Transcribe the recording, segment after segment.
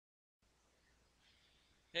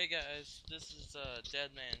Hey guys, this is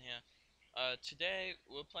Deadman here. Today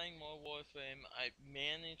we're playing more Warframe. I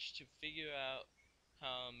managed to figure out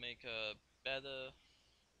how to make a better,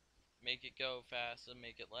 make it go faster,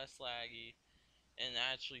 make it less laggy, and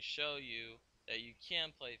actually show you that you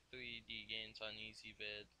can play 3D games on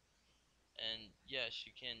EasyVid. And yes,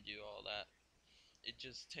 you can do all that. It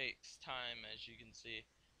just takes time, as you can see.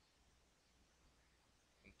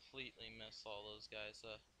 Completely missed all those guys.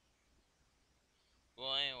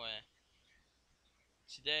 Well, anyway,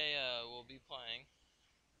 today we'll be playing.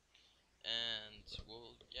 And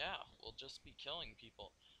we'll just be killing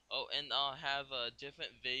people. Oh, and I'll have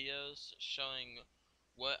different videos showing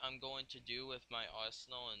what I'm going to do with my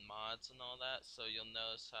arsenal and mods and all that, so you'll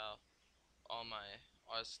notice how all my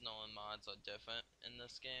arsenal and mods are different in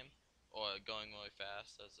this game, or going really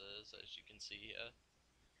fast as it is, as you can see here.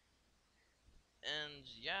 And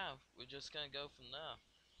yeah, we're just gonna go from there.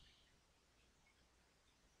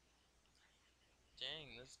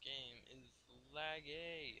 Dang, this game is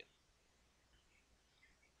laggy.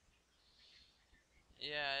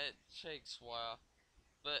 Yeah, it takes a while.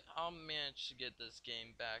 But I'll manage to get this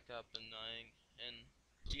game back up and running and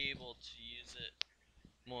be able to use it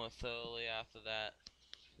more thoroughly after that.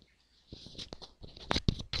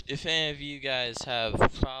 If any of you guys have a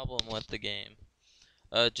problem with the game,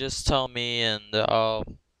 just tell me and I'll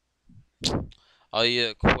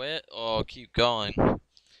either quit or I'll keep going.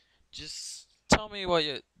 Just tell me what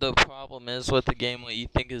the problem is with the game, what you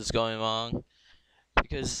think is going wrong,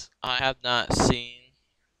 because I have not seen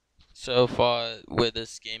so far where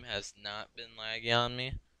this game has not been laggy on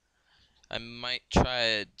me. I might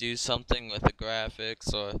try to do something with the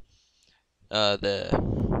graphics or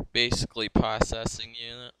the basically processing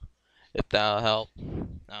unit, if that'll help.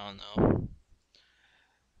 I don't know.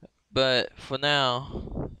 But for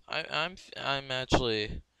now, I'm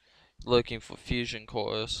actually looking for fusion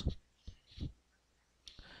cores.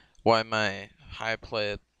 Why my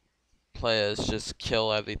players just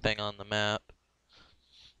kill everything on the map.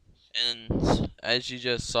 And as you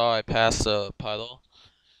just saw, I passed a puddle.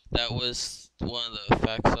 That was one of the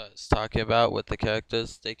effects I was talking about with the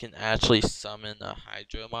characters. They can actually summon a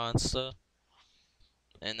Hydra monster.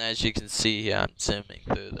 And as you can see here, I'm zooming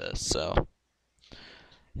through this, so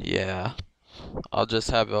yeah. I'll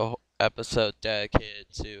just have a episode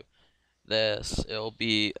dedicated to this. It'll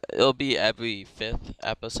be every fifth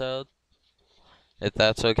episode, if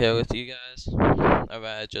that's okay with you guys. I'd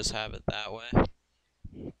rather just have it that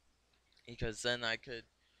way. Because then I could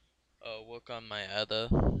work on my other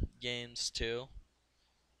games too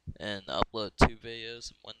and upload 2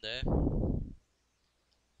 videos in one day.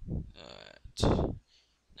 Alright.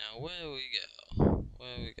 Now where do we go?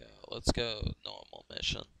 Where do we go? Let's go normal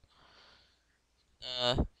mission.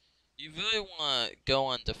 You really want to go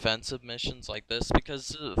on defensive missions like this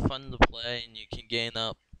because it's fun to play and you can gain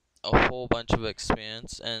up a whole bunch of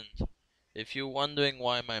experience. And if you're wondering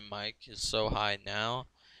why my mic is so high now,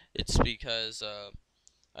 it's because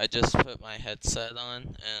I just put my headset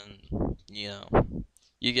on and,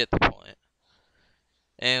 you get the point.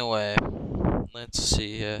 Anyway, let's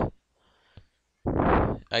see here.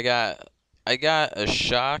 I got I got a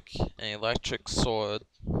shock, an electric sword.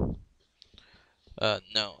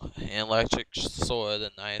 No, an electric sword,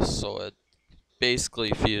 an ice sword,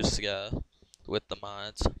 basically fused together with the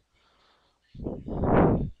mods.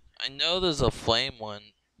 I know there's a flame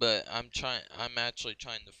one, but I'm actually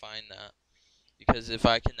trying to find that because if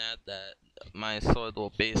I can add that, my sword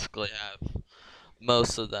will basically have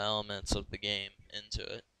most of the elements of the game into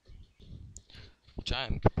it, which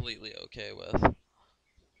I'm completely okay with.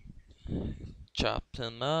 Chopped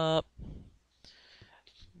him up,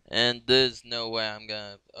 and there's no way I'm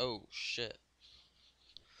gonna. Oh shit!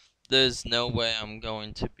 There's no way I'm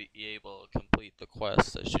going to be able to complete the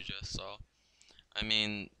quest as you just saw. I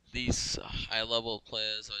mean, these high level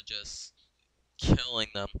players are just killing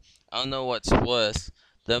them. I don't know what's worse,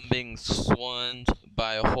 them being swarmed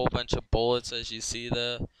by a whole bunch of bullets as you see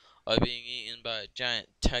there, or being eaten by a giant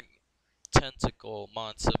tentacle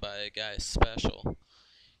monster by a guy special.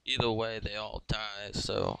 Either way, they all die,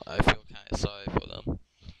 so I feel kind of sorry for them.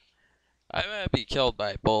 I'd rather be killed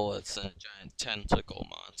by bullets than a giant tentacle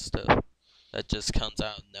monster that just comes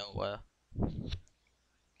out of nowhere.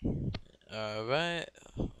 Alright,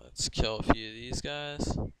 let's kill a few of these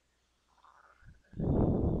guys.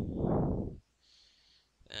 And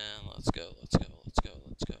let's go, let's go, let's go,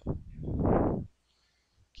 let's go.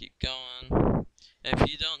 Keep going. And if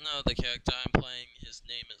you don't know the character I'm playing, his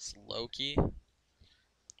name is Loki.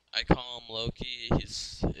 I call him Loki.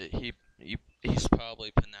 He's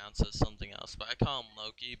probably pronounced as something else, but I call him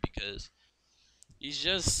Loki because he's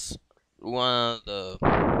just one of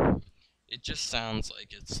the. It just sounds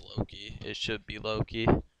like it's Loki. It should be Loki.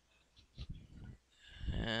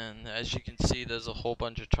 And as you can see, there's a whole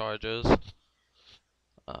bunch of charges.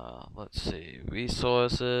 Let's see,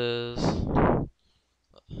 resources,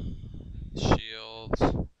 shields,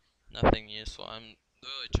 nothing useful. I'm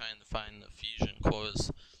really trying to find the fusion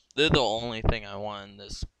cores. They're the only thing I want in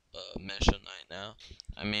this mission right now.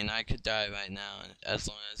 I mean, I could die right now as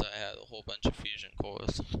long as I had a whole bunch of fusion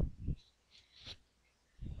cores.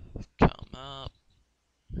 Come up.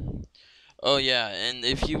 Oh yeah, and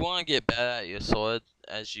if you want to get better at your sword,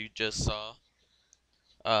 as you just saw,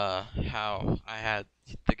 how I had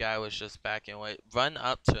the guy was just backing away. Run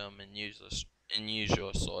up to him and use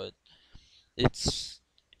your sword. It's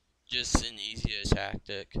just an easier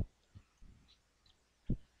tactic.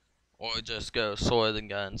 Or just go sword and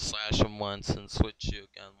gun, slash him once, and switch your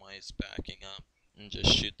gun while he's backing up, and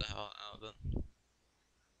just shoot the hell out of him.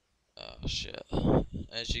 Oh shit.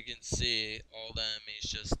 As you can see, all the enemies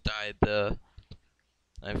just died there.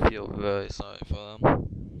 I feel very sorry for them.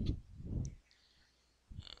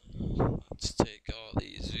 Let's take all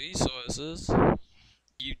these resources.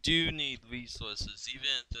 You do need resources, even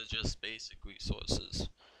if they're just basic resources.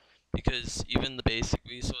 Because even the basic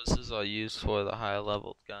resources are used for the higher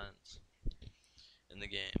leveled guns in the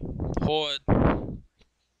game. Horde,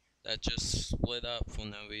 that just split up for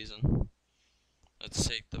no reason. Let's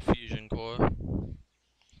take the fusion core.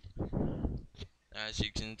 As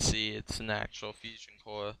you can see, it's an actual fusion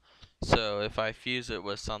core. So if I fuse it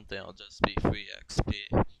with something, it'll just be free XP.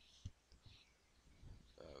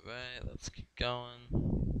 Alright, let's keep going.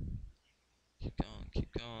 Keep going,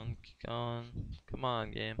 keep going, keep going. Come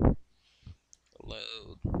on, game.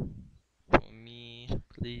 Load. For me,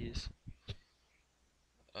 please.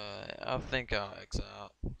 I think I'll exit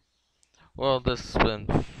out. Well, this has been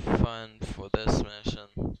fun for this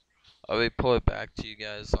mission. I'll report back to you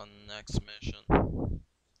guys on the next mission.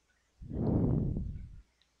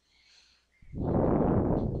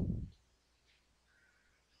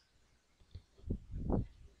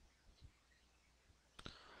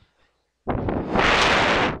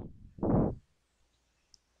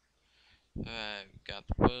 Alright, got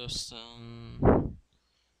the person,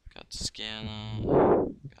 got the scanner,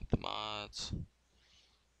 got the mods,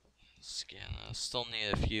 scanner. Still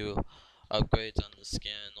need a few upgrades on the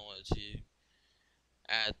scanner in order to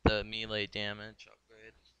add the melee damage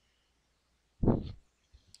upgrade.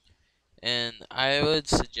 And I would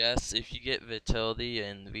suggest if you get vitality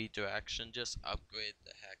and redirection, just upgrade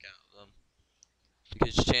the heck out of them.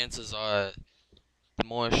 Because chances are, the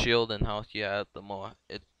more shield and health you have,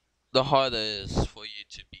 the harder it is for you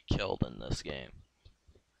to be killed in this game,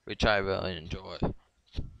 which I really enjoy.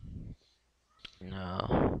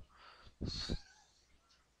 No.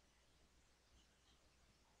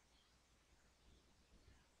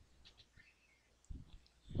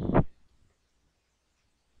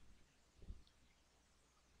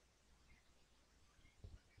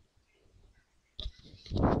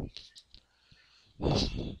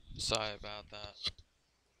 Sorry about that.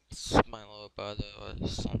 It's my little brother or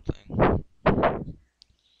something.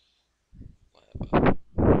 Whatever.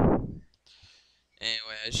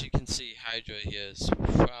 Anyway, as you can see, Hydra here is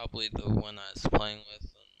probably the one I was playing with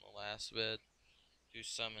in the last vid. Who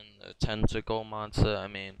summoned the tentacle monster. I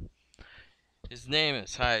mean, his name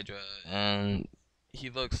is Hydra, and he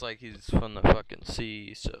looks like he's from the fucking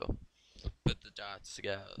sea, so put the dots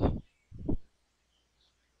together.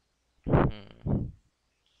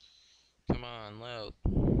 Come on, load.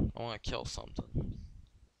 I want to kill something.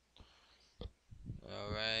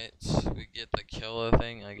 Alright, we get the killer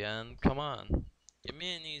thing again. Come on. Give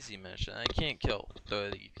me an easy mission. I can't kill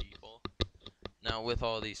 30 people. Now with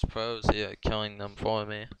all these pros here killing them for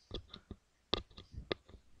me.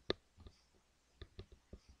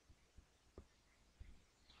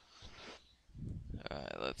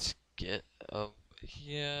 Alright, let's get over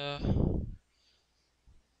here.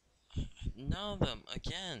 None of them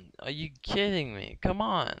again. Are you kidding me? Come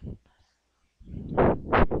on.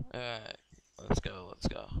 Alright, let's go, let's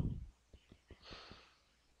go.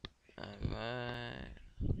 Alright.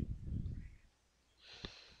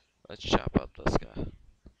 Let's chop up this guy.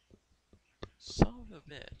 Son of a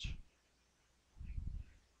bitch.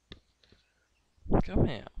 Come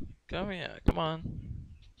here. Come here. Come on.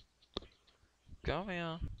 Come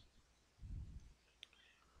here.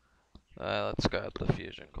 Alright, let's grab the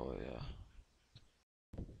fusion core, yeah.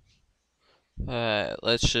 Alright,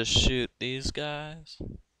 let's just shoot these guys.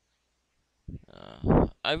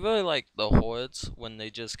 I really like the hordes when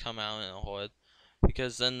they just come out in a horde,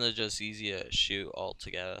 because then they're just easier to shoot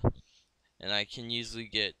altogether. And I can usually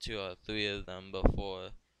get 2 or 3 of them before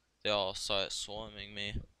they all start swarming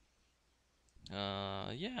me.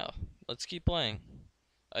 Yeah, let's keep playing.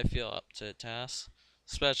 I feel up to the task,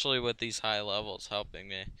 especially with these high levels helping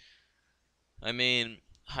me. I mean,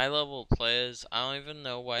 high level players, I don't even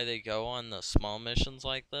know why they go on the small missions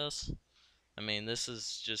like this. I mean, this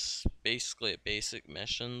is just basically a basic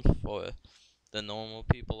mission for the normal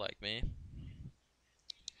people like me.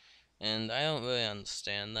 And I don't really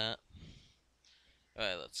understand that.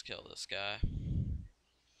 Alright, let's kill this guy.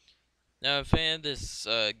 Now, if any of this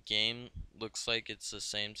game looks like it's the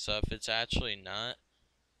same stuff, it's actually not.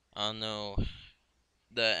 I don't know.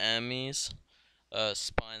 The enemies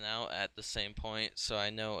spawn out at the same point, so I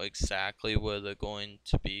know exactly where they're going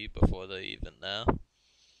to be before they're even there.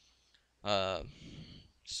 Uh,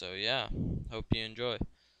 so yeah, hope you enjoy.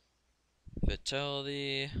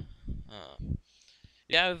 Vitality.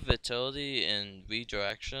 You have Vitality and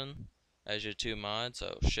Redirection as your two mods.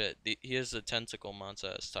 Oh shit, here's the tentacle monster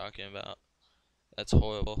I was talking about. That's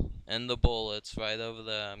horrible. And the bullets right over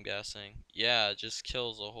there, I'm guessing. Yeah, it just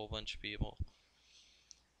kills a whole bunch of people.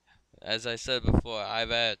 As I said before, I'd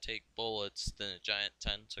rather take bullets than a giant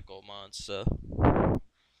tentacle monster.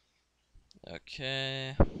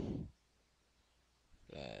 Okay.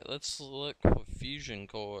 Alright, let's look for fusion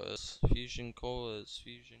cores. Fusion cores,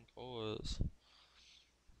 fusion cores.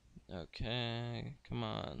 Okay, come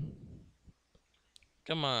on.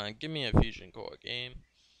 Come on, give me a fusion core game.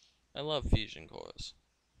 I love fusion cores.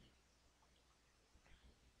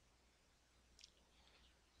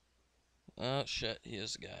 Oh shit,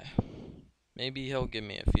 here's a guy. Maybe he'll give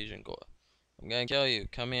me a fusion core. I'm gonna kill you.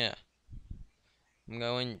 Come here.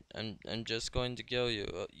 I'm just going to kill you.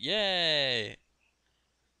 Yay!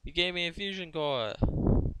 You gave me a fusion core.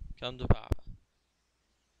 Come to Papa.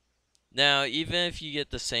 Now, even if you get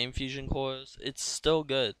the same fusion cores, it's still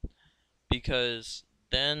good because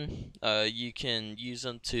then you can use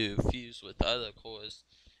them to fuse with other cores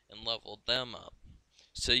and level them up.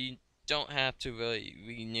 So you don't have to really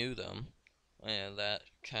renew them and that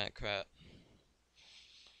kind of crap,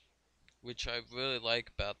 which I really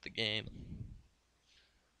like about the game.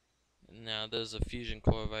 And now there's a fusion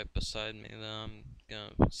core right beside me that I'm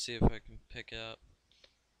gonna see if I can pick it up.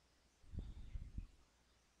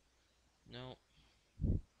 No,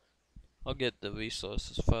 I'll get the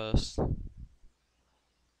resources first.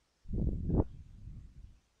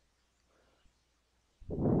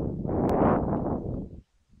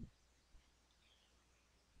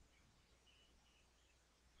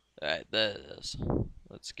 Alright, there it is.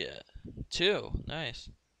 Let's get two. Nice.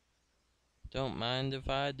 Don't mind if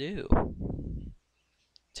I do.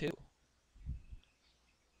 Two.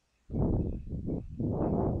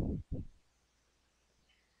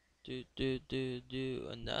 Do.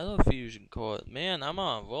 Another fusion core. Man, I'm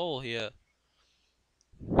on a roll here.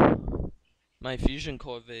 My fusion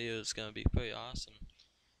core video is gonna be pretty awesome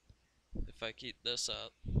if I keep this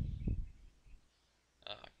up.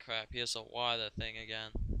 Ah, crap. Here's a water thing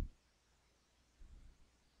again.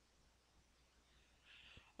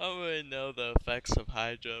 I don't really know the effects of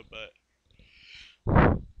Hydra, but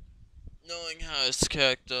knowing how his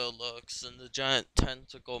character looks and the giant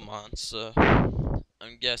tentacle monster,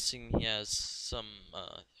 I'm guessing he has some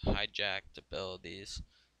hijacked abilities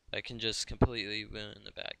that can just completely ruin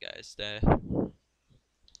the bad guy's day.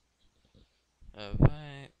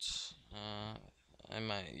 Alright. I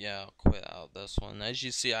might, yeah, I'll quit out this one. As you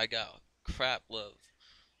see, I got crap load of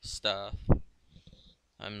stuff.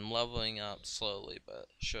 I'm leveling up slowly but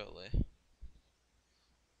surely.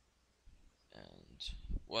 And,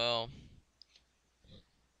 well,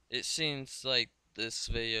 it seems like this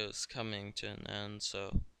video is coming to an end,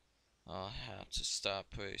 so I'll have to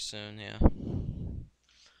stop pretty soon here.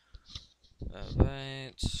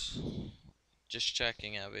 Alright. Just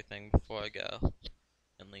checking everything before I go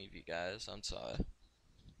and leave you guys. I'm sorry.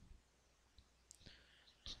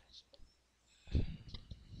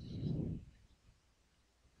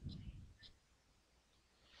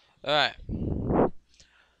 Alright.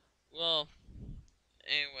 Well,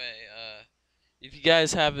 anyway, if you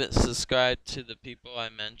guys haven't subscribed to the people I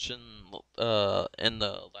mentioned in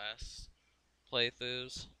the last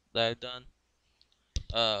playthroughs that I've done,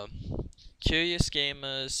 Curious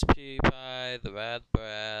Gamers, PewDiePie, The Rad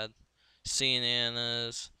Brad,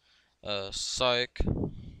 CNNers, Sark,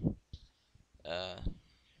 uh,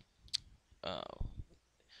 uh,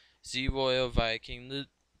 Z Royal Viking, they're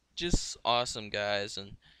just awesome guys,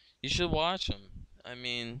 and you should watch them. I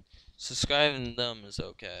mean, subscribing to them is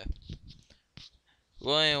okay.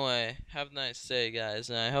 Well, anyway, have a nice day,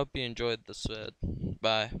 guys, and I hope you enjoyed this vid.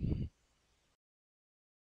 Bye.